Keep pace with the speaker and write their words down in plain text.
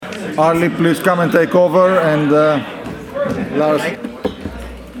Arlie, please come and take over, and Lars.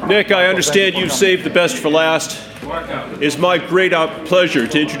 Nick, I understand you've saved the best for last. It's my great pleasure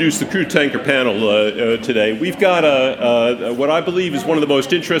to introduce the crude tanker panel today. We've got what I believe is one of the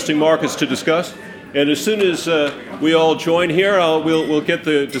most interesting markets to discuss. And as soon as we all join here, we'll get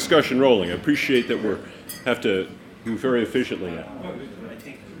the discussion rolling. I appreciate that we have to move very efficiently now.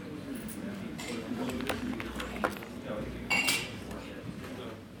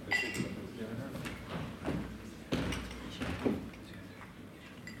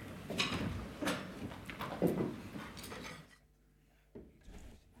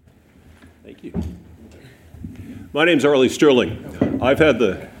 Thank you. My name's Arlie Sterling. I've had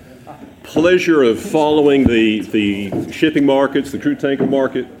the pleasure of following the shipping markets, the crude tanker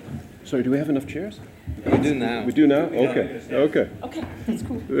market. Sorry, do we have enough chairs? We do now. We do now? Okay. Okay, that's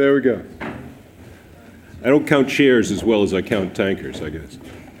cool. There we go. I don't count chairs as well as I count tankers, I guess.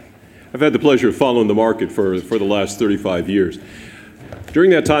 I've had the pleasure of following the market for the last 35 years.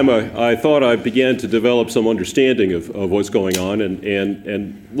 During that time, I thought I began to develop some understanding of what's going on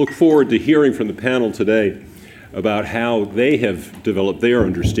and look forward to hearing from the panel today about how they have developed their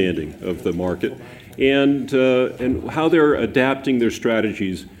understanding of the market and how they're adapting their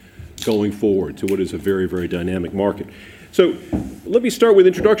strategies going forward to what is a very, very dynamic market. So let me start with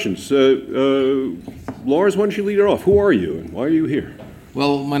introductions. Lars, why don't you lead it off? Who are you and why are you here?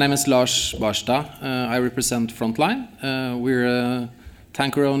 Well, my name is Lars Barstad. I represent Frontline. We're a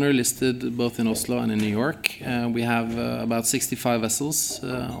tanker owner listed both in Oslo and in New York. We have about 65 vessels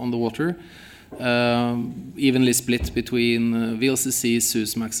on the water, evenly split between VLCCs,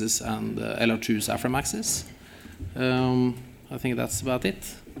 Suezmaxes, and LR2s, Aframaxes. I think that's about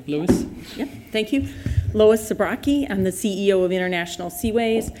it. Lois? Yeah, thank you. Lois Zabraki. I'm the CEO of International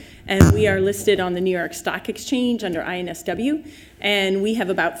Seaways, and we are listed on the New York Stock Exchange under INSW, and we have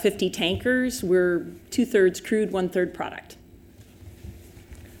about 50 tankers. We're 2/3 crude, 1/3 product.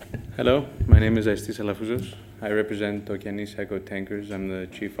 Hello, my name is Estis Alafouzos. I represent Okeanis Eco Tankers. I'm the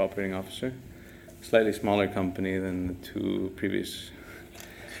Chief Operating Officer. Slightly smaller company than the two previous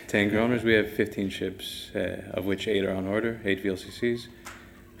tanker owners. We have 15 ships, of which 8 are on order, 8 VLCCs,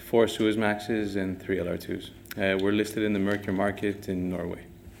 4 Suezmaxes, and 3 LR2s. We're listed in the Merkur market in Norway.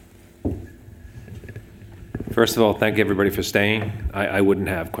 First of all, thank everybody for staying. I wouldn't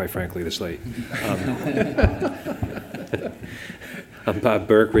have, quite frankly, this late. I'm Bob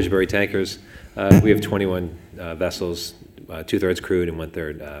Burke, Ridgebury Tankers. We have 21 vessels, 2/3 crude and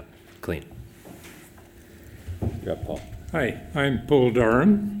 1/3 clean. You got Paul. Hi, I'm Paul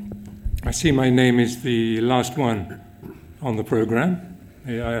Durham. I see my name is the last one on the program.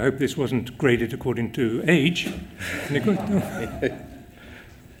 I hope this wasn't graded according to age. I'm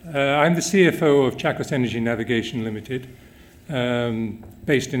the CFO of Tsakos Energy Navigation Limited,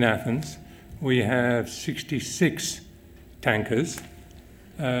 based in Athens. We have 66 tankers,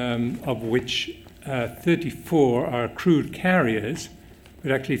 of which 34 are crude carriers,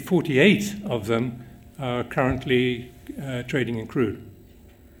 but actually 48 of them are currently trading in crude.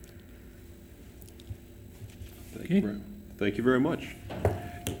 Thank you very much.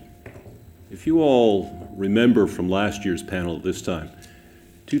 If you all remember from last year's panel at this time,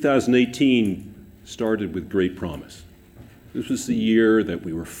 2018 started with great promise. This was the year that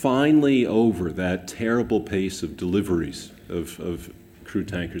we were finally over that terrible pace of deliveries of crude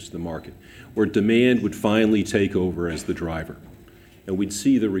tankers to the market, where demand would finally take over as the driver, and we'd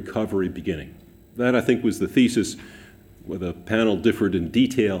see the recovery beginning. That, I think, was the thesis, where the panel differed in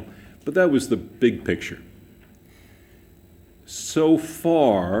detail, but that was the big picture. So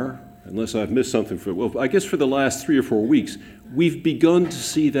far, unless I've missed something, I guess for the last 3 or 4 weeks, we've begun to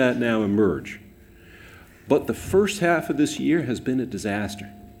see that now emerge. But the first half of this year has been a disaster.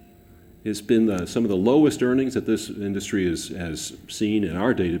 It's been some of the lowest earnings that this industry has seen in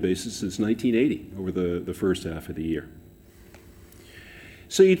our databases since 1980 over the first half of the year.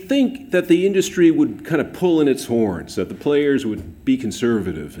 So you'd think that the industry would kind of pull in its horns, that the players would be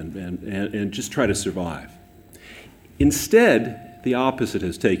conservative and just try to survive. Instead, the opposite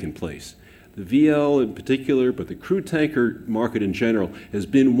has taken place. The VL in particular, but the crude tanker market in general, has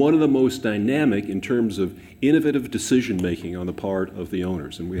been one of the most dynamic in terms of innovative decision-making on the part of the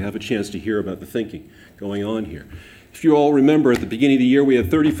owners. And we have a chance to hear about the thinking going on here. If you all remember, at the beginning of the year, we had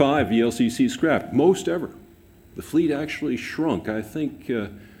 35 VLCC scrapped, most ever. The fleet actually shrunk. I think,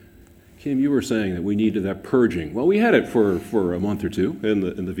 Kim, you were saying that we needed that purging. Well, we had it for a month or two in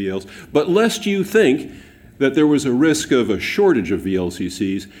the VLs. But lest you think that there was a risk of a shortage of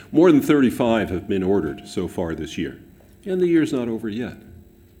VLCCs, more than 35 have been ordered so far this year. And the year's not over yet.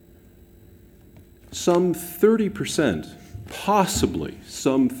 Some 30% possibly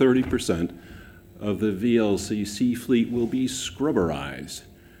some 30% of the VLCC fleet will be scrubberized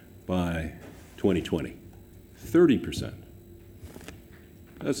by 2020. 30%.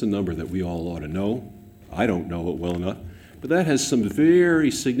 That's a number that we all ought to know. I don't know it well enough, but that has some very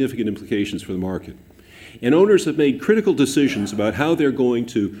significant implications for the market. And owners have made critical decisions about how they're going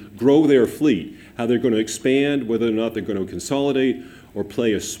to grow their fleet, how they're going to expand, whether or not they're going to consolidate or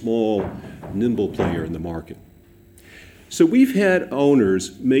play a small, nimble player in the market. So we've had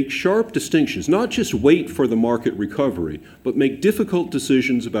owners make sharp distinctions, not just wait for the market recovery, but make difficult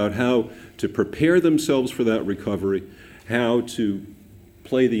decisions about how to prepare themselves for that recovery, how to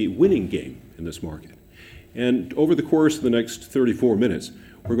play the winning game in this market. And over the course of the next 34 minutes,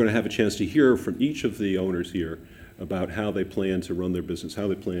 we're going to have a chance to hear from each of the owners here about how they plan to run their business, how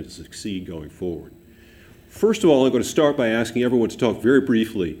they plan to succeed going forward. First of all, I'm going to start by asking everyone to talk very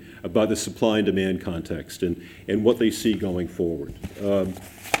briefly about the supply and demand context and what they see going forward.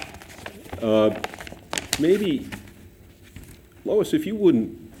 Maybe, Lois, if you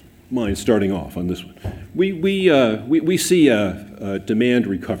wouldn't mind starting off on this one. We see a demand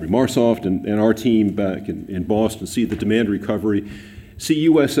recovery. Marsoft and our team back in Boston see the demand recovery, see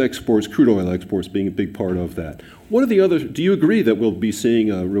U.S. exports, crude oil exports being a big part of that. What are the other, do you agree that we'll be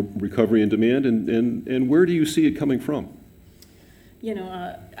seeing a recovery in demand, and where do you see it coming from?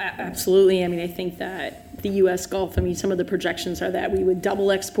 Absolutely. I mean, I think that the U.S. Gulf, some of the projections are that we would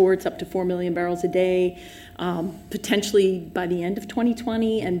double exports up to 4 million barrels a day, potentially by the end of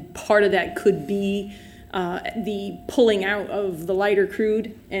 2020, and part of that could be the pulling out of the lighter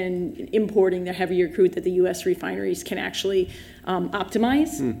crude and importing the heavier crude that the U.S. refineries can actually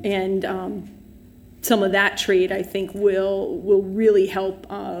optimize. And some of that trade, I think, will really help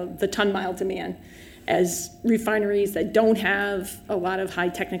the ton-mile demand, as refineries that don't have a lot of high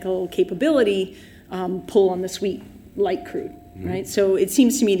technical capability pull on the sweet light crude, right? So it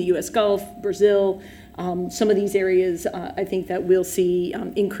seems to me the U.S. Gulf, Brazil, some of these areas, I think that we'll see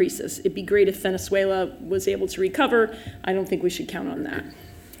increases. It'd be great if Venezuela was able to recover. I don't think we should count on that.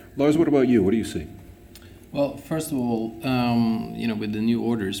 Lars, what about you? What do you see? Well, first of all, with the new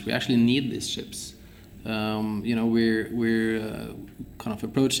orders, we actually need these ships. We're kind of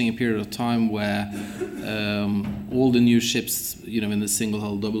approaching a period of time where all the new ships, in the single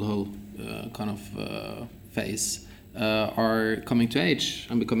hull, double hull phase, are coming to age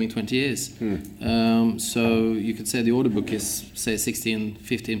and becoming 20 years. So you could say the order book is, say,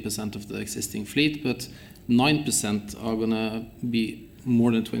 15% of the existing fleet, but 9% are going to be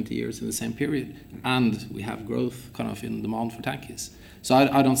more than 20 years in the same period. And we have growth kind of in demand for tankers. So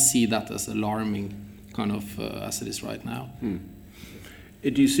I don't see that as alarming kind of as it is right now.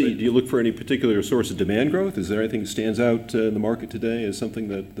 Do you look for any particular source of demand growth? Is there anything that stands out in the market today as something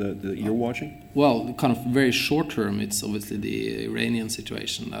that you're watching? Well, kind of very short term, it's obviously the Iranian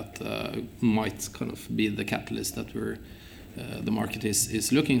situation that might kind of be the catalyst that the market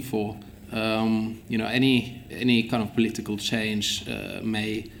is looking for. Any kind of political change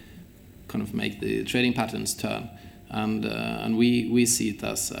may kind of make the trading patterns turn. And we see it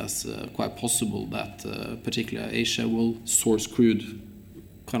as quite possible that particularly Asia will source crude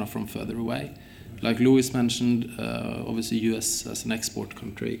kind of from further away. Like Louis mentioned, obviously US as an export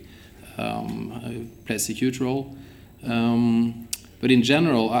country plays a huge role. But in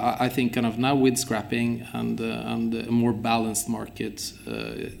general, I think kind of now with scrapping and a more balanced market,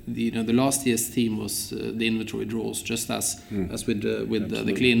 the last year's theme was the inventory draws, just as with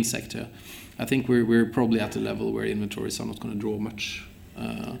the clean sector. I think we're probably at a level where inventories are not going to draw much.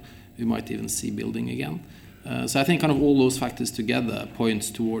 We might even see building again. So I think kind of all those factors together points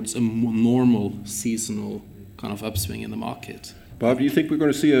towards a more normal seasonal kind of upswing in the market. Bob, do you think we're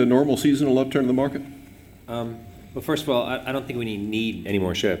going to see a normal seasonal upturn in the market? Well, first of all, I don't think we need any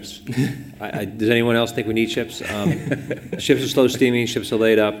more ships. Does anyone else think we need ships? Ships are slow steaming, ships are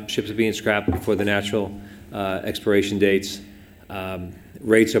laid up, ships are being scrapped before the natural expiration dates.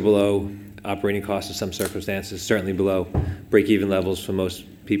 Rates are below operating costs in some circumstances, certainly below break-even levels for most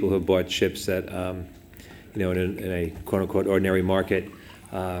people who have bought ships that, in a quote-unquote ordinary market.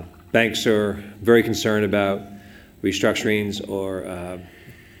 Banks are very concerned about restructurings or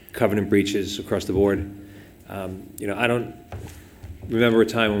covenant breaches across the board. I don't remember a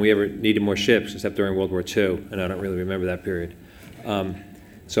time when we ever needed more ships, except during World War II, and I don't really remember that period.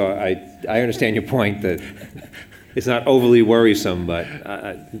 So I understand your point that it's not overly worrisome, but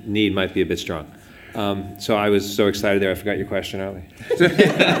need might be a bit strong. So I was so excited there, I forgot your question, Arlie.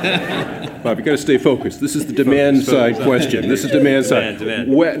 Bob, you got to stay focused. This is the demand side question. This is demand side.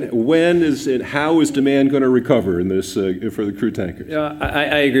 Demand. When is and how is demand going to recover in this for the crude tankers? Yeah,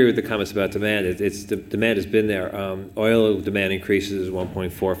 I agree with the comments about demand. The demand has been there. Oil demand increases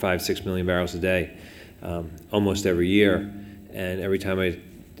 1.456 million barrels a day almost every year, and every time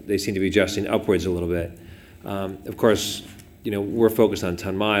they seem to be adjusting upwards a little bit. Of course, we're focused on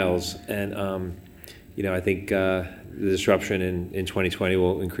ton miles, and I think the disruption in 2020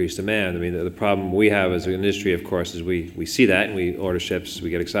 will increase demand. I mean, the problem we have as an industry, of course, is we see that and we order ships, we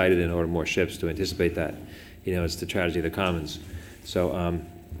get excited and order more ships to anticipate that. It's the tragedy of the commons. So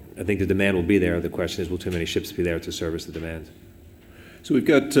I think the demand will be there. The question is, will too many ships be there to service the demand? So we've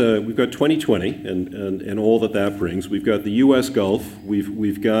got 2020 and all that brings. We've got the U.S. Gulf.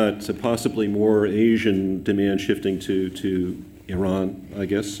 We've got possibly more Asian demand shifting to Iran, I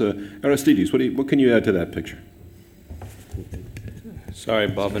guess. Aristides, what can you add to that picture? Sorry,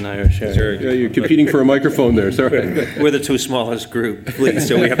 Bob and I are sharing. Yeah, you're competing for a microphone there. Sorry. We're the two smallest group, please,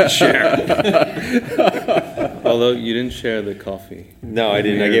 so we have to share. Although you didn't share the coffee. No, I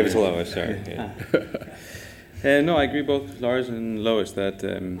didn't. I gave it to Lois. Sorry. Yeah. No, I agree both with Lars and Lois that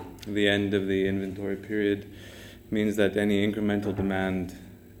the end of the inventory period means that any incremental demand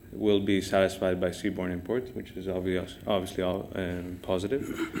will be satisfied by seaborne imports, which is obviously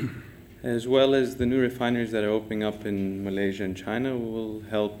positive, as well as the new refineries that are opening up in Malaysia and China will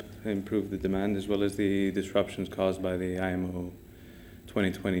help improve the demand, as well as the disruptions caused by the IMO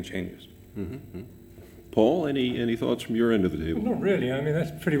 2020 changes. Mm-hmm. Paul, any thoughts from your end of the table? Not really. I mean,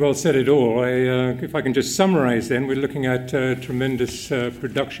 that's pretty well said it all. If I can just summarize then, we're looking at tremendous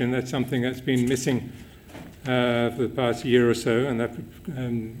production. That's something that's been missing for the past year or so, and that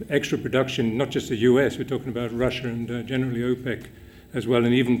extra production, not just the US, we're talking about Russia and generally OPEC as well,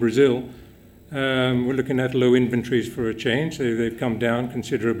 and even Brazil. We're looking at low inventories for a change. They've come down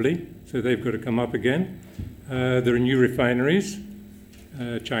considerably, so they've got to come up again. There are new refineries,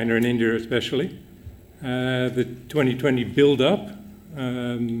 China and India especially. The 2020 build-up,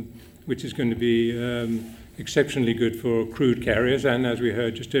 which is going to be exceptionally good for crude carriers, and as we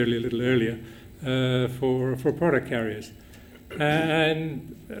heard just a little earlier, for product carriers.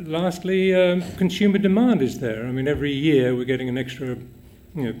 And lastly, consumer demand is there. I mean, every year we're getting an extra,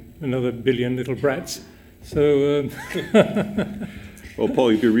 another billion little brats. So, well,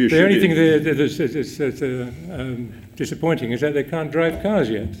 Paul, you could reassure the only thing that's disappointing is that they can't drive cars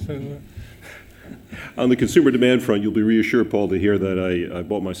yet. So, on the consumer demand front, you'll be reassured, Paul, to hear that I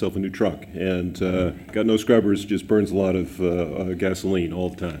bought myself a new truck and got no scrubbers, just burns a lot of gasoline all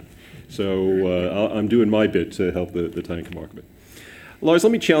the time. So I'm doing my bit to help the tanker market. Lars,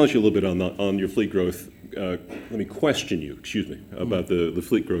 let me challenge you a little bit on your fleet growth. Let me question you, about the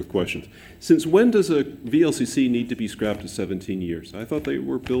fleet growth questions. Since when does a VLCC need to be scrapped to 17 years? I thought they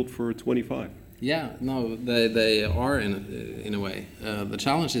were built for 25. Yeah, no, they are in a way. The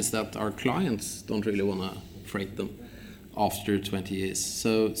challenge is that our clients don't really want to freight them after 20 years.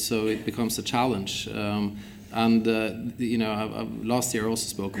 So it becomes a challenge. Last year I also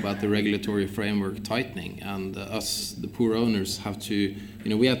spoke about the regulatory framework tightening, and us, the poor owners, have to,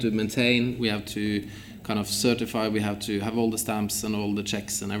 we have to maintain, we have to kind of certify, we have to have all the stamps and all the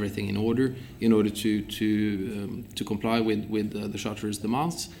checks and everything in order to comply with the charterers'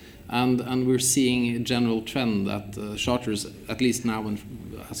 demands. And we're seeing a general trend that charters, at least now when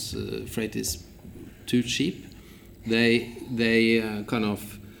freight is too cheap, they kind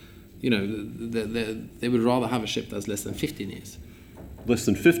of, they would rather have a ship that's less than 15 years. Less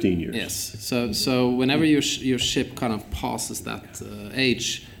than 15 years? Yes. So whenever your ship kind of passes that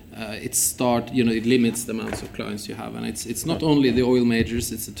age, it limits the amounts of clients you have, and it's not only the oil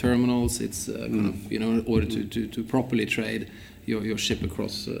majors, it's the terminals, it's in order to properly trade your ship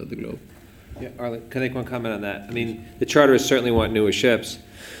across the globe. Yeah, Arlie, can I make one comment on that? I mean, the charterers certainly want newer ships.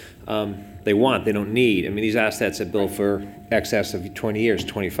 They don't need. I mean, these assets are built for excess of 20 years,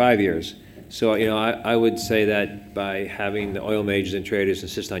 25 years. So, I would say that by having the oil majors and traders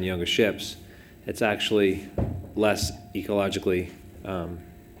insist on younger ships, it's actually less ecologically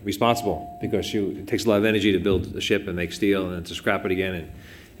responsible, because it takes a lot of energy to build a ship and make steel and then to scrap it again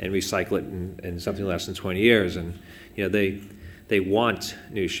and recycle it in something less than 20 years. And, they want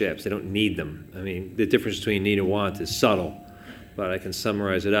new ships. They don't need them. I mean, the difference between need and want is subtle, but I can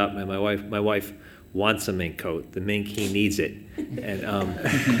summarize it up. And my wife wants a mink coat. The mink, he needs it. And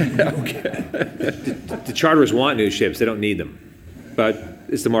the charterers want new ships. They don't need them. But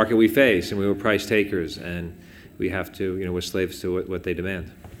it's the market we face, and we were price takers, and we have to, we're slaves to what they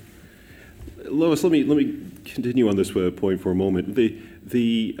demand. Lois, let me continue on this point for a moment.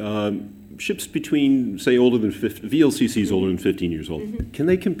 ships between, say, older than 50, VLCCs older than 15 years old, can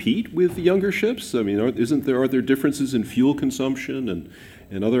they compete with younger ships? I mean, are there differences in fuel consumption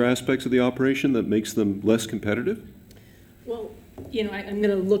and other aspects of the operation that makes them less competitive? Well, I'm going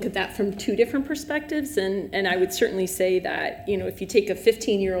to look at that from two different perspectives, and I would certainly say that, if you take a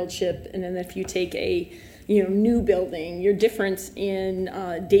 15-year-old ship and then if you take a, new building, your difference in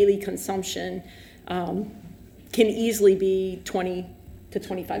daily consumption can easily be 20 to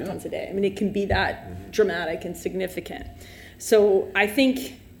 25 tons a day. I mean, it can be that dramatic and significant. So I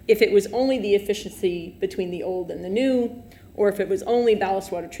think if it was only the efficiency between the old and the new, or if it was only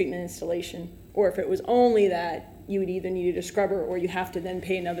ballast water treatment installation, or if it was only that you would either need a scrubber or you have to then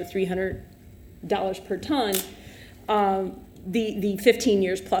pay another $300 per ton, the 15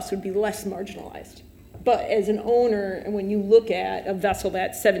 years plus would be less marginalized. But as an owner, and when you look at a vessel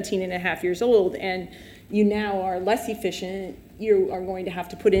that's 17 and a half years old and you now are less efficient, you are going to have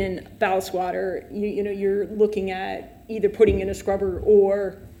to put in ballast water, you're looking at either putting in a scrubber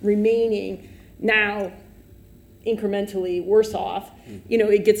or remaining now incrementally worse off,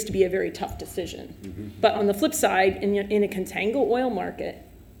 it gets to be a very tough decision. But on the flip side, in a contango oil market,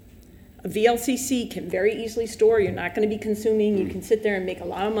 a VLCC can very easily store. You're not going to be consuming. You can sit there and make a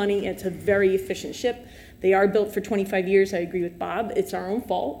lot of money. It's a very efficient ship. They are built for 25 years. I agree with Bob. It's our own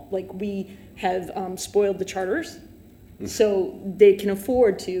fault. Like, we have spoiled the charters, so they can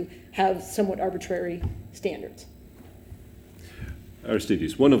afford to have somewhat arbitrary standards.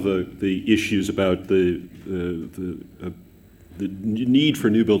 Aristides, one of the issues about the need for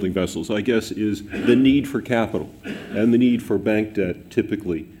new building vessels, I guess, is the need for capital and the need for bank debt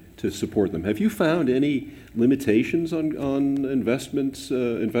typically to support them. Have you found any limitations on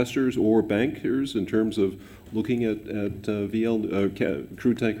investors or bankers in terms of looking at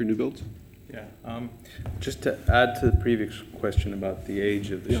crude tanker new builds? Yeah, just to add to the previous question about the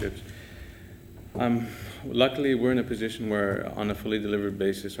age of the ships. Luckily, we're in a position where, on a fully delivered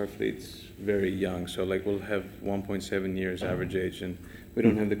basis, our fleet's very young. So, we'll have 1.7 years average age, and we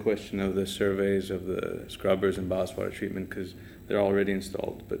don't have the question of the surveys of the scrubbers and ballast water treatment because they're already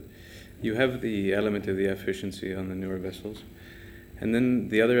installed. But you have the element of the efficiency on the newer vessels. And then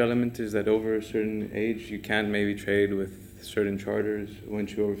the other element is that over a certain age, you can maybe trade with certain charters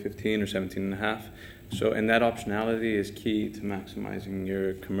once you're over 15 or 17 and a half. So, and that optionality is key to maximizing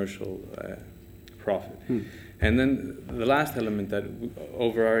your commercial profit. And then the last element that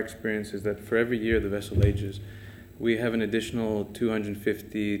over our experience is that for every year the vessel ages, we have an additional $200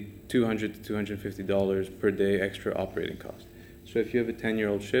 to $250 per day extra operating cost. So if you have a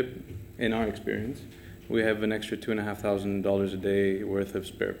 10-year-old ship, in our experience, we have an extra $2,500 a day worth of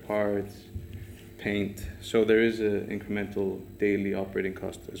spare parts, paint. So there is an incremental daily operating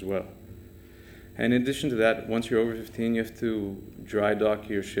cost as well. And in addition to that, once you're over 15, you have to dry dock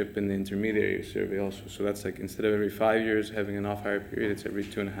your ship in the intermediary survey also. So that's instead of every 5 years having an off-hire period, it's every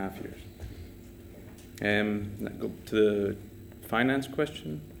 2.5 years. And go to the finance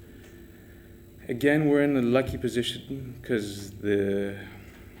question. Again, we're in a lucky position because the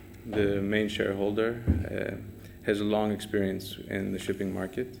main shareholder has a long experience in the shipping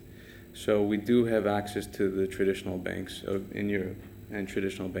market. So we do have access to the traditional banks in Europe and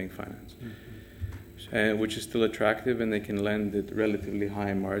traditional bank finance. Which is still attractive, and they can lend at relatively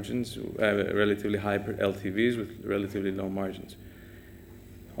high margins, relatively high LTVs with relatively low margins.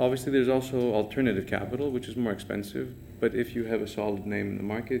 Obviously, there's also alternative capital, which is more expensive, but if you have a solid name in the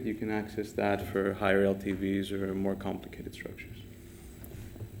market, you can access that for higher LTVs or more complicated structures.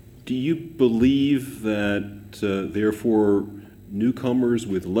 Do you believe that, therefore, newcomers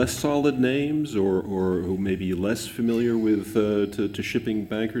with less solid names or who may be less familiar with to shipping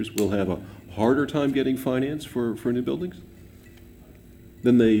bankers will have a harder time getting finance for new buildings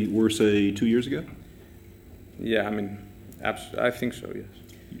than they were, say, 2 years ago? Yeah, I think so, yes.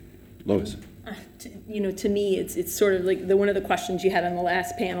 Lois? To me, it's sort of like one of the questions you had on the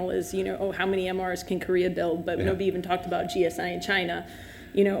last panel is, how many MRs can Korea build? But nobody even talked about GSI in China.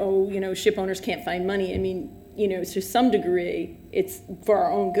 Ship owners can't find money. To some degree, it's for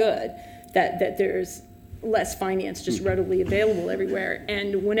our own good that there's less finance just readily available everywhere.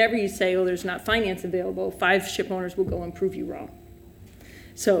 And whenever you say, there's not finance available, 5 ship owners will go and prove you wrong.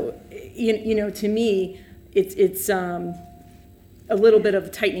 So, to me, it's a little bit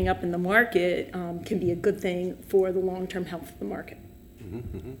of tightening up in the market can be a good thing for the long-term health of the market.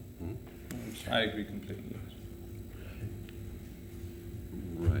 I agree completely.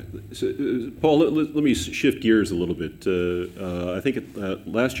 Right. So, Paul, let me shift gears a little bit. I think at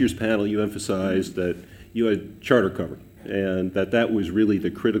last year's panel you emphasized that you had charter cover and that was really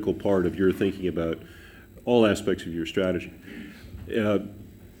the critical part of your thinking about all aspects of your strategy.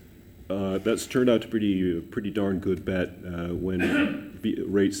 That's turned out to be a pretty darn good bet when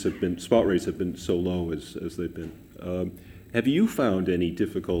spot rates have been so low as they've been. Have you found any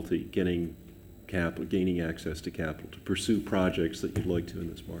difficulty gaining access to capital to pursue projects that you'd like to in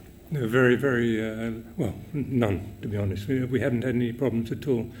this market? No, very, very, well, none, to be honest. We haven't had any problems at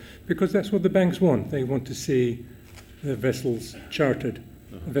all, because that's what the banks want. They want to see their vessels chartered,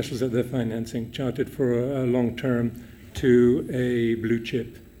 the vessels that they're financing, chartered for a long term to a blue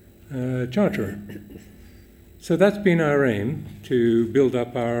chip charterer. So that's been our aim, to build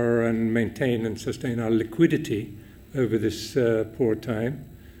up and maintain and sustain our liquidity over this poor time.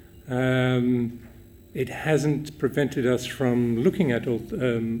 It hasn't prevented us from looking at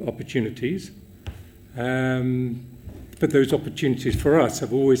opportunities, but those opportunities for us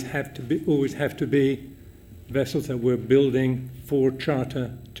have always have to be vessels that we're building for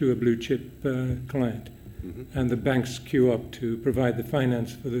charter to a blue chip client, and the banks queue up to provide the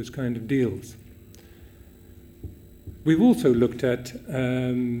finance for those kind of deals. We've also looked at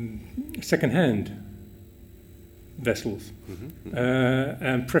second-hand vessels,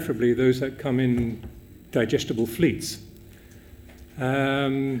 and preferably those that come in digestible fleets. How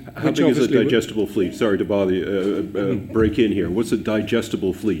big is a digestible fleet? Sorry to bother you, break in here. What's a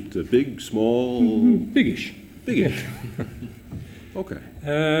digestible fleet? A big, small? Biggish. Biggish. Okay.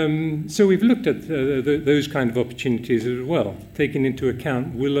 So we've looked at those kind of opportunities as well, taking into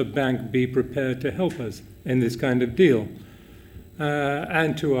account, will a bank be prepared to help us in this kind of deal?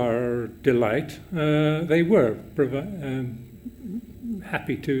 And to our delight, they were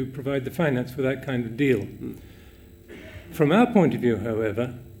happy to provide the finance for that kind of deal. From our point of view,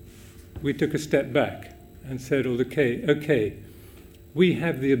 however, we took a step back and said, okay, we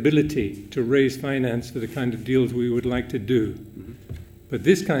have the ability to raise finance for the kind of deals we would like to do, but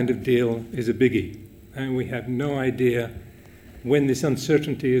this kind of deal is a biggie, and we have no idea when this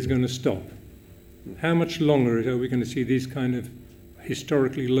uncertainty is going to stop. How much longer are we going to see these kind of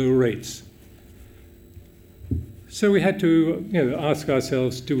historically low rates? So we had to ask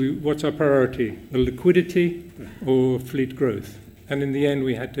ourselves, what's our priority, the liquidity or fleet growth? And in the end,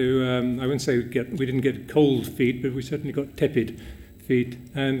 we had to, I wouldn't say we didn't get cold feet, but we certainly got tepid feet,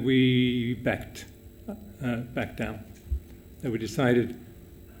 and we backed down. And we decided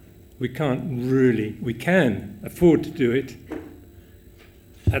we can afford to do it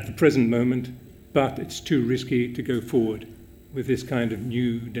at the present moment, but it's too risky to go forward with this kind of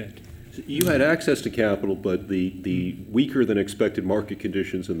new debt. You had access to capital, but the weaker than expected market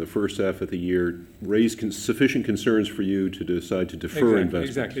conditions in the first half of the year raised sufficient concerns for you to decide to defer investment.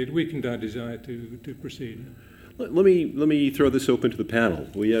 Exactly. It weakened our desire to proceed. Let me throw this open to the panel.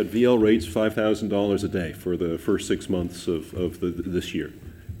 We had VL rates $5,000 a day for the first 6 months of this year.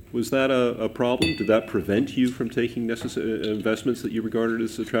 Was that a problem? Did that prevent you from taking necessary investments that you regarded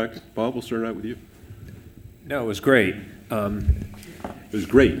as attractive? Bob, we'll start out with you. No, it was great. It was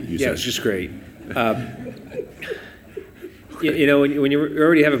great, you said. Yeah, it was just great. When you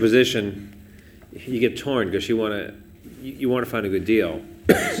already have a position, you get torn because you want to find a good deal,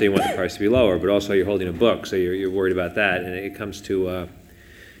 so you want the price to be lower, but also you're holding a book, so you're worried about that, and it comes to a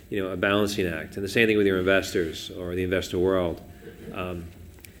balancing act. And the same thing with your investors or the investor world.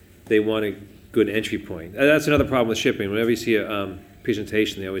 They want a good entry point. That's another problem with shipping. Whenever you see a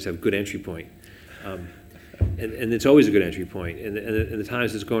presentation, they always have good entry point. And it's always a good entry point. And the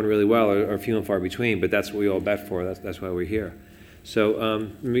times it's going really well are few and far between, but that's what we all bet for. That's why we're here. So,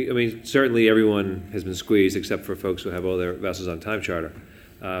 certainly everyone has been squeezed except for folks who have all their vessels on time charter.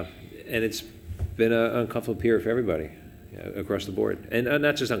 And it's been an uncomfortable period for everybody across the board. And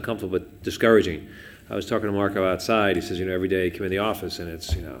not just uncomfortable, but discouraging. I was talking to Marco outside. He says, every day you come in the office and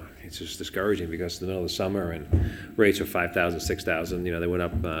it's just discouraging because it's the middle of the summer and rates are $5,000, $6,000. They went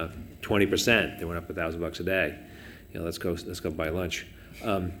up 20%. They went up $1,000 a day. Let's go buy lunch.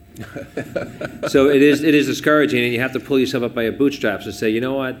 So it is discouraging, and you have to pull yourself up by your bootstraps and say, you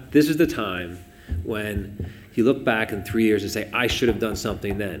know what? This is the time when you look back in 3 years and say, I should have done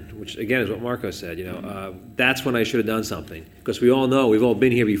something then, which again is what Marco said. That's when I should have done something, because we all know, we've all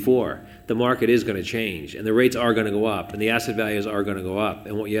been here before. The market is going to change, and the rates are going to go up, and the asset values are going to go up.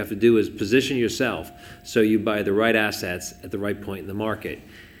 And what you have to do is position yourself so you buy the right assets at the right point in the market.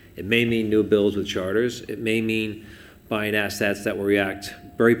 It may mean new builds with charters. It may mean buying assets that will react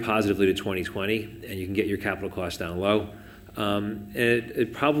very positively to 2020, and you can get your capital costs down low.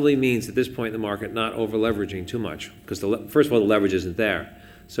 It probably means at this point in the market not over-leveraging too much, because first of all, the leverage isn't there.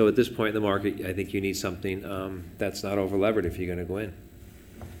 So at this point in the market, I think you need something that's not over-levered if you're going to go in.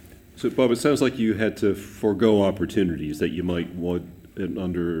 So, Bob, it sounds like you had to forego opportunities that you might want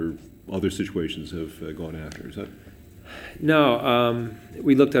under other situations have gone after. Is that? No,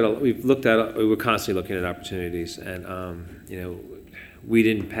 we were constantly looking at opportunities, and we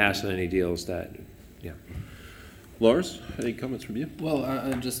didn't pass on any deals that. Lars, any comments from you? Well,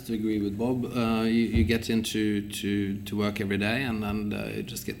 I just agree with Bob. You get into to work every day, and you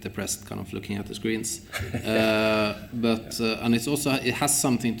just get depressed, kind of looking at the screens. But it has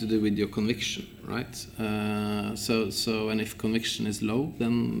something to do with your conviction, right? And if conviction is low,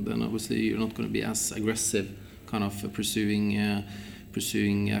 then obviously you're not going to be as aggressive, kind of pursuing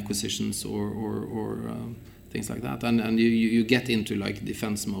acquisitions or things like that, and you get into like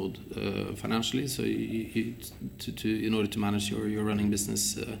defense mode financially. So you in order to manage your running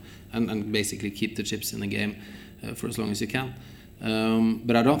business and basically keep the chips in the game for as long as you can.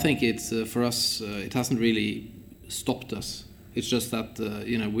 But I don't think it's for us. It hasn't really stopped us. It's just that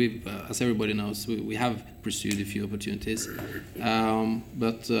we've, as everybody knows, we have pursued a few opportunities,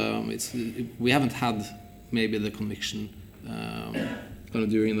 but we haven't had maybe the conviction. Kind of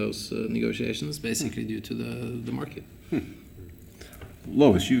during those negotiations, basically due to the market.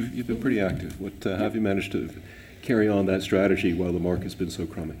 Lois, you've been pretty active. What have you managed to carry on that strategy while the market's been so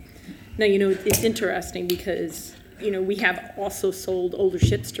crummy? Now, it's interesting because, we have also sold older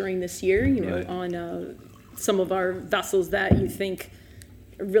ships during this year, Right. on some of our vessels that you think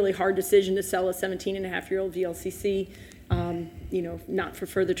a really hard decision to sell a 17-and-a-half-year-old VLCC, not for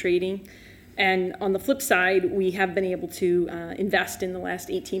further trading. And on the flip side, we have been able to invest in the last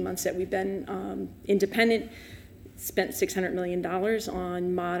 18 months that we've been independent, spent $600 million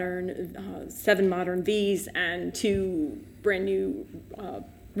on 7 modern Vs and 2 brand new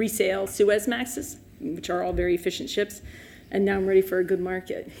resale Suezmaxes, which are all very efficient ships. And now I'm ready for a good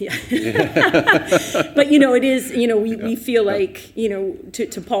market. Yeah. But, it is, we feel like,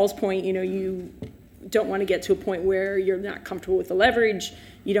 to Paul's point, you don't want to get to a point where you're not comfortable with the leverage.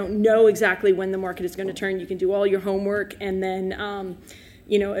 You don't know exactly when the market is going to turn. You can do all your homework, and then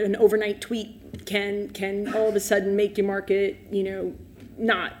an overnight tweet can all of a sudden make your market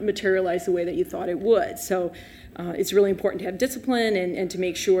not materialize the way that you thought it would. So it's really important to have discipline and to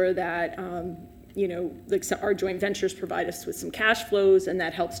make sure that our joint ventures provide us with some cash flows, and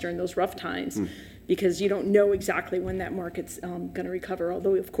that helps during those rough times because you don't know exactly when that market's going to recover.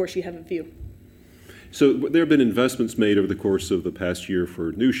 Although of course you have a view. So there have been investments made over the course of the past year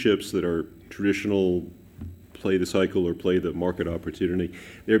for new ships that are traditional, play the cycle or play the market opportunity.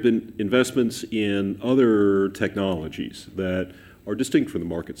 There have been investments in other technologies that are distinct from the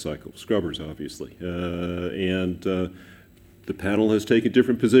market cycle, scrubbers obviously, and the panel has taken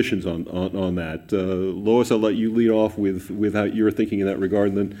different positions on that. Lois, I'll let you lead off with how you're thinking in that regard,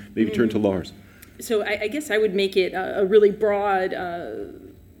 and then maybe turn to Lars. So I guess I would make it a really broad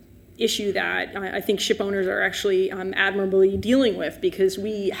issue that I think ship owners are actually admirably dealing with, because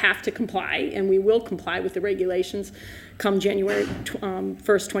we have to comply, and we will comply with the regulations. Come January 1st,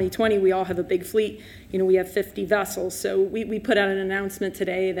 2020, we all have a big fleet. We have 50 vessels. So we put out an announcement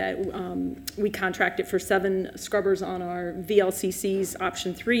today that we contracted for 7 scrubbers on our VLCCs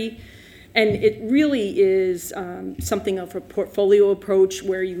option 3. And it really is something of a portfolio approach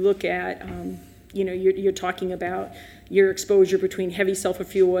where you look at, you're talking about your exposure between heavy sulfur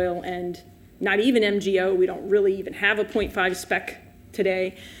fuel oil and not even MGO. We don't really even have a 0.5 spec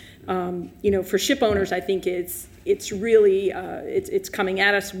today. For ship owners, I think it's really it's coming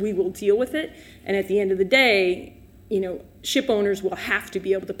at us. We will deal with it, and at the end of the day, ship owners will have to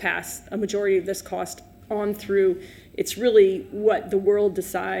be able to pass a majority of this cost on through. It's really what the world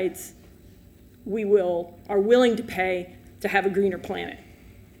decides we are willing to pay to have a greener planet,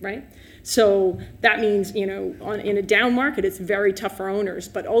 right? So that means, in a down market, it's very tough for owners,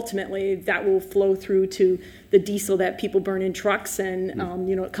 but ultimately that will flow through to the diesel that people burn in trucks, and,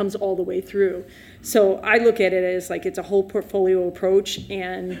 it comes all the way through. So I look at it as like it's a whole portfolio approach,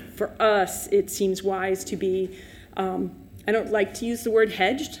 and for us, it seems wise to be, I don't like to use the word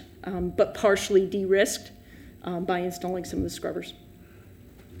hedged, but partially de-risked by installing some of the scrubbers.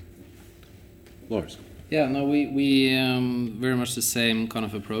 Lars. Yeah, no, we very much the same kind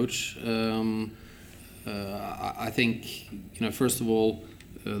of approach. I think, first of all,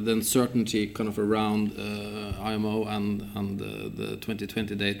 the uncertainty kind of around IMO and the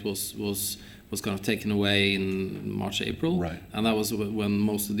 2020 date was kind of taken away in March, April. Right. And that was when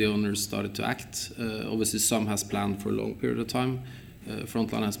most of the owners started to act. Obviously, some has planned for a long period of time.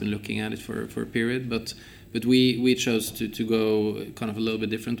 Frontline has been looking at it for a period, but we chose to go kind of a little bit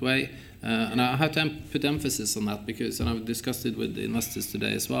different way. And I have to put emphasis on that because, and I've discussed it with the investors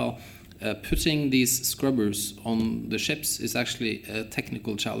today as well, putting these scrubbers on the ships is actually a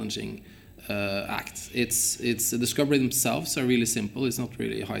technical challenging act. It's the scrubbers themselves are really simple. It's not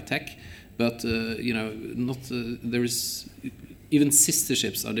really high tech, but not there is even sister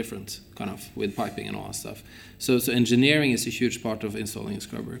ships are different, kind of with piping and all that stuff. So engineering is a huge part of installing a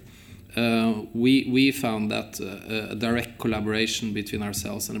scrubber. We found that a direct collaboration between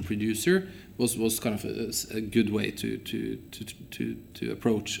ourselves and a producer was kind of a good way to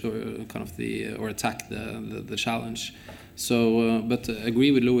approach or attack the challenge. So, but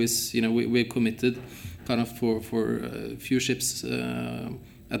agree with Louis. We're committed, kind of for a few ships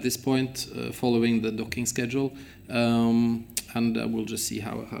at this point, following the docking schedule, and we'll just see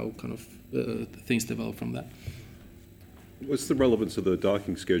how kind of things develop from that. What's the relevance of the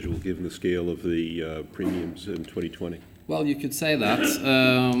docking schedule given the scale of the premiums in 2020? Well, you could say that,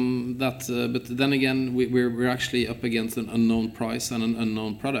 but then again, we're actually up against an unknown price and an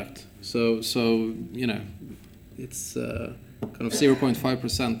unknown product. So it's kind of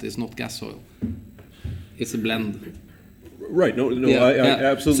 0.5% is not gas oil; it's a blend. Right. No. I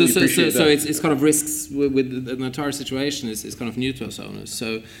absolutely appreciate that. So it's kind of risks with the entire situation is kind of new to us owners.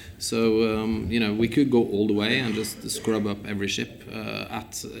 So we could go all the way and just scrub up every ship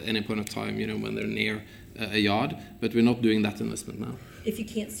at any point of time, when they're near a yard. But we're not doing that investment now. If you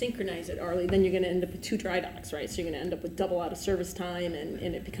can't synchronize it, Arlie, then you're going to end up with 2 dry docks, right? So you're going to end up with double out of service time,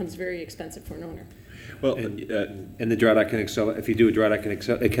 and it becomes very expensive for an owner. Well, and the dry dock can accelerate. If you do a dry dock,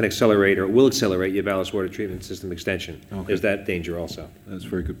 it can accelerate or will accelerate your ballast water treatment system extension. Okay. There's that danger also. That's a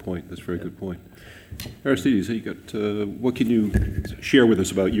very good point. Good point. Aristides, what can you share with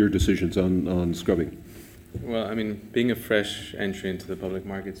us about your decisions on scrubbing? Well, I mean, being a fresh entry into the public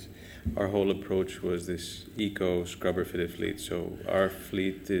markets, our whole approach was this eco scrubber fitted fleet. So our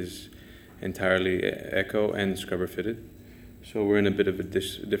fleet is entirely eco and scrubber fitted. So we're in a bit of a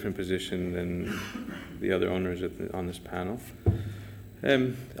different position than the other owners on this panel.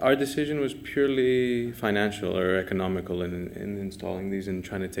 Our decision was purely financial or economical in installing these and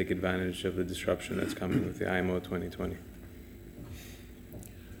trying to take advantage of the disruption that's coming with the IMO 2020.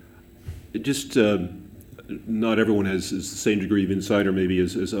 Not everyone has the same degree of insider maybe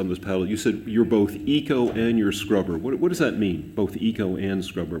as on this panel. You said you're both eco and you're scrubber. What does that mean, both eco and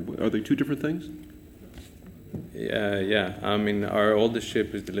scrubber? Are they two different things? Yeah. I mean, our oldest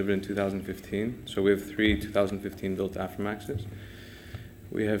ship is delivered in 2015, so we have 3 2015 built Aframaxes.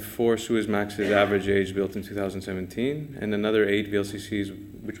 We have 4 Suezmaxes average age built in 2017, and another 8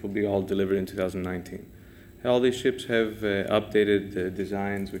 VLCCs, which will be all delivered in 2019. All these ships have updated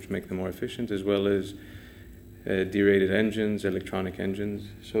designs which make them more efficient, as well as derated engines, electronic engines.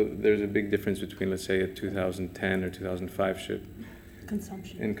 So there's a big difference between, let's say, a 2010 or 2005 ship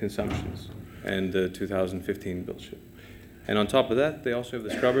in consumptions and a 2015 built ship. And on top of that, they also have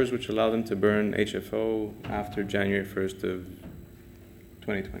the scrubbers, which allow them to burn HFO after January 1st of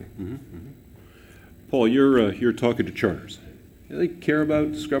 2020. Mm-hmm. Paul, you're talking to charters. Do they care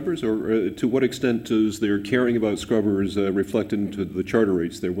about scrubbers, or to what extent does their caring about scrubbers reflect into the charter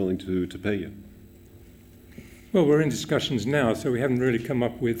rates they're willing to pay you? Well, we're in discussions now, so we haven't really come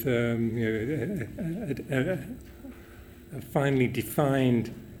up with a finely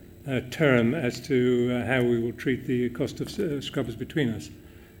defined term as to how we will treat the cost of scrubbers between us.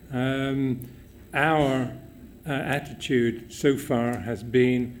 Our attitude so far has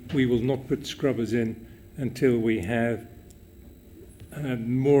been we will not put scrubbers in until we have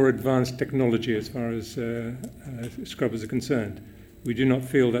more advanced technology as far as scrubbers are concerned. We do not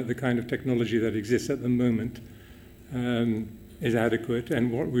feel that the kind of technology that exists at the moment is adequate.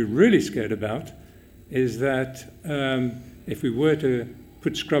 And what we're really scared about is that if we were to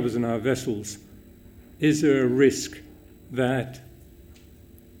put scrubbers in our vessels, is there a risk that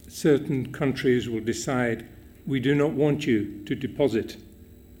certain countries will decide we do not want you to deposit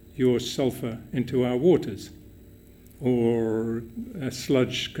your sulfur into our waters, or a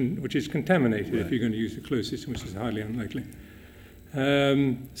sludge which is contaminated, right, if you're going to use the closed system, which is highly unlikely.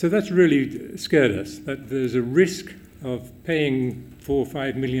 So that's really scared us, that there's a risk of paying $4 or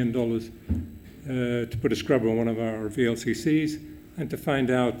 $5 million to put a scrubber on one of our VLCCs, and to find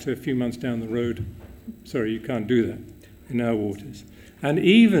out a few months down the road, sorry, you can't do that in our waters. And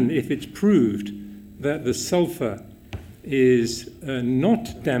even if it's proved that the sulfur is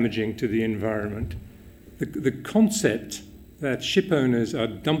not damaging to the environment, the concept that ship owners are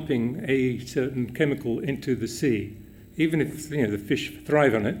dumping a certain chemical into the sea, even if the fish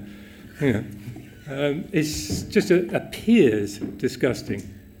thrive on it, it just appears disgusting.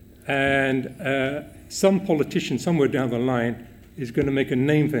 And some politician somewhere down the line is going to make a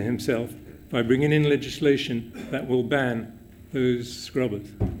name for himself by bringing in legislation that will ban those scrubbers.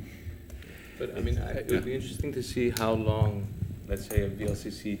 But I mean, it would be interesting to see how long, let's say, a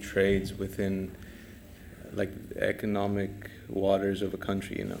VLCC trades within like economic waters of a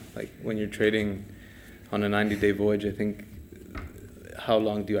country. Like when you're trading on a 90-day voyage, I think how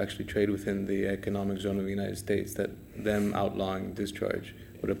long do you actually trade within the economic zone of the United States that them outlawing discharge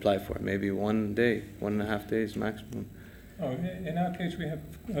would apply for? Maybe 1 day, 1.5 days maximum. Oh, in our case, we have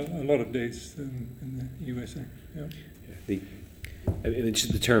a lot of days in the USA. Yeah.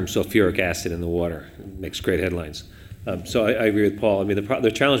 The term sulfuric acid in the water makes great headlines. So I agree with Paul. I mean,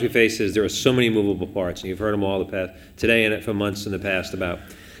 the challenge we face is there are so many movable parts, and you've heard them all today and for months in the past about,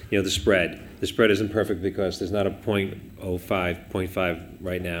 the spread. The spread isn't perfect because there's not a 0.05, 0.5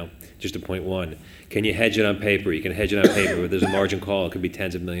 right now, just a 0.1. Can you hedge it on paper? You can hedge it on paper, but there's a margin call. It could be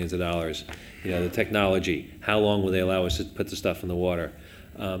tens of millions of dollars. The technology. How long will they allow us to put the stuff in the water?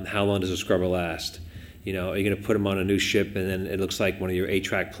 How long does a scrubber last? Are you going to put them on a new ship and then it looks like one of your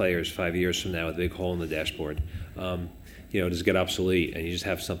 8-track players 5 years from now with a big hole in the dashboard? Does it get obsolete and you just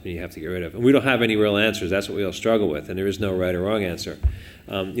have something you have to get rid of? And we don't have any real answers. That's what we all struggle with, and there is no right or wrong answer.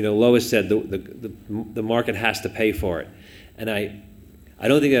 Lois said the market has to pay for it, and I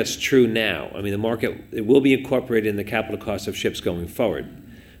don't think that's true now. I mean, the market, it will be incorporated in the capital cost of ships going forward,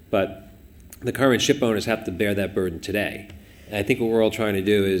 but the current ship owners have to bear that burden today. And I think what we're all trying to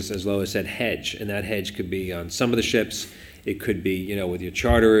do is, as Lois said, hedge, and that hedge could be on some of the ships. It could be, with your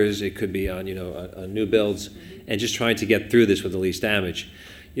charterers. It could be on, on new builds, and just trying to get through this with the least damage.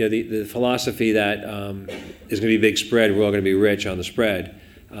 The philosophy that is going to be big spread, we're all going to be rich on the spread,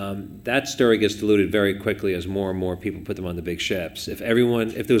 that story gets diluted very quickly as more and more people put them on the big ships. If there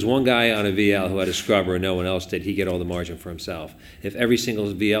was one guy on a VL who had a scrubber and no one else did, he'd get all the margin for himself. If every single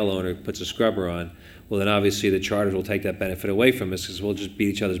VL owner puts a scrubber on, well, then obviously the charters will take that benefit away from us because we'll just beat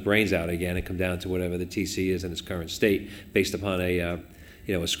each other's brains out again and come down to whatever the TC is in its current state based upon a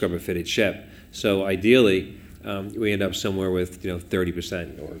scrubber-fitted ship. So ideally, we end up somewhere with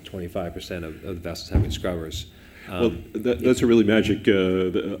 30% or 25% of the vessels having scrubbers. That's a really magic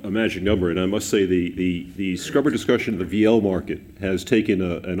number, and I must say the scrubber discussion of the VL market has taken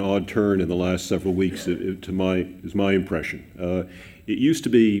an odd turn in the last several weeks. Is my impression. It used to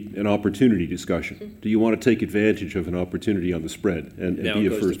be an opportunity discussion. Do you want to take advantage of an opportunity on the spread and now be it a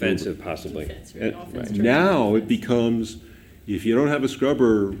goes first defensive, mover? possibly. Now it becomes, if you don't have a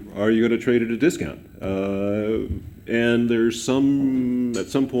scrubber, are you going to trade at a discount? And there's at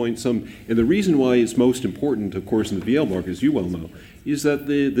some point, and the reason why it's most important, of course, in the VL market, as you well know, is that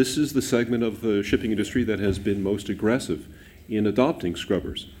this is the segment of the shipping industry that has been most aggressive in adopting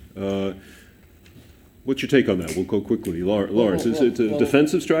scrubbers. What's your take on that? We'll go quickly. Lars, is it a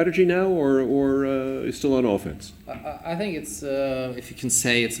defensive strategy now, or is still on offense? I think it's, if you can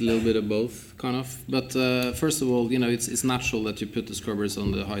say, it's a little bit of both, kind of. But first of all, it's natural that you put the scrubbers on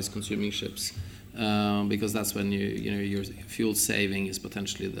the highest consuming ships, because that's when your fuel saving is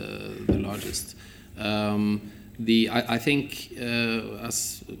potentially the largest. I think,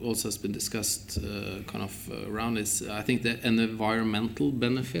 as also has been discussed around this, I think that an environmental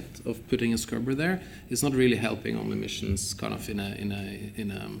benefit of putting a scrubber there is not really helping on emissions in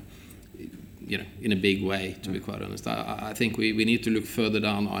a big way, to be quite honest. I think we need to look further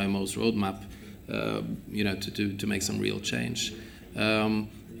down IMO's roadmap, to make some real change.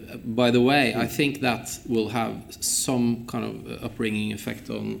 By the way, I think that will have some kind of upbringing effect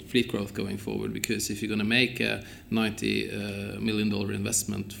on fleet growth going forward, because if you're going to make a $90 million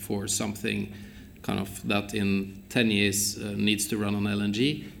investment for something that in 10 years needs to run on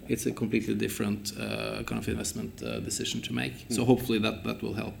LNG, it's a completely different kind of investment decision to make. So hopefully that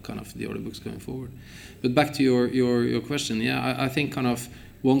will help the order books going forward. But back to your question, I think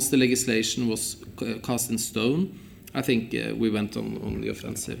once the legislation was cast in stone, I think we went on the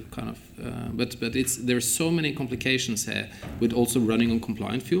offensive but there's so many complications here with also running on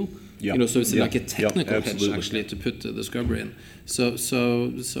compliant fuel. Yeah. So it's like a technical hedge absolutely. actually to put the scrubber in. So it's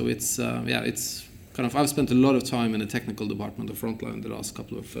it's I've spent a lot of time in the technical department of Frontline the last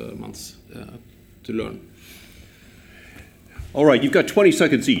couple of months to learn. All right, you've got 20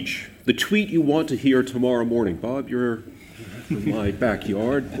 seconds each. The tweet you want to hear tomorrow morning. Bob, you're in my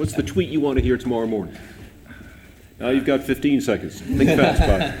backyard. What's the tweet you want to hear tomorrow morning? Now you've got 15 seconds. Think fast,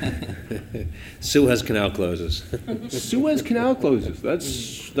 Bob. Suez Canal closes. Suez Canal closes.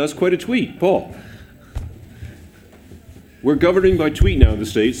 That's quite a tweet. Paul. We're governing by tweet now in the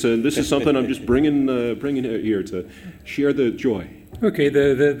States, and this is something I'm just bringing here to share the joy. Okay,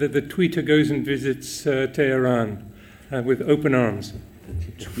 the tweeter goes and visits Tehran with open arms.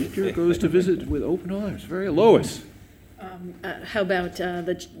 Tweeter goes to visit with open arms. Very Lois. How about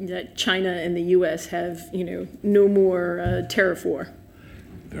that China and the U.S. have, no more tariff war?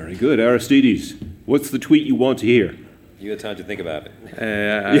 Very good. Aristides, what's the tweet you want to hear? You had time to think about it.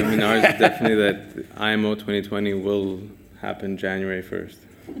 I mean, ours is definitely that IMO 2020 will happen January 1st.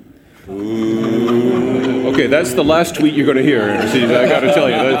 Okay, that's the last tweet you're going to hear, Aristides, I got to tell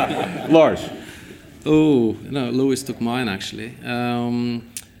you. Lars. Oh, no, Louis took mine actually. You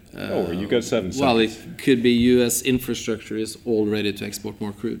got 7 seconds. Well, it could be U.S. infrastructure is all ready to export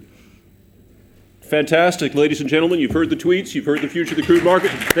more crude. Fantastic. Ladies and gentlemen, you've heard the tweets, you've heard the future of the crude market.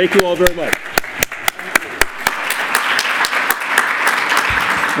 Thank you all very much.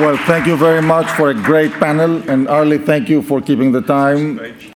 Well, thank you very much for a great panel, and Arlie, thank you for keeping the time.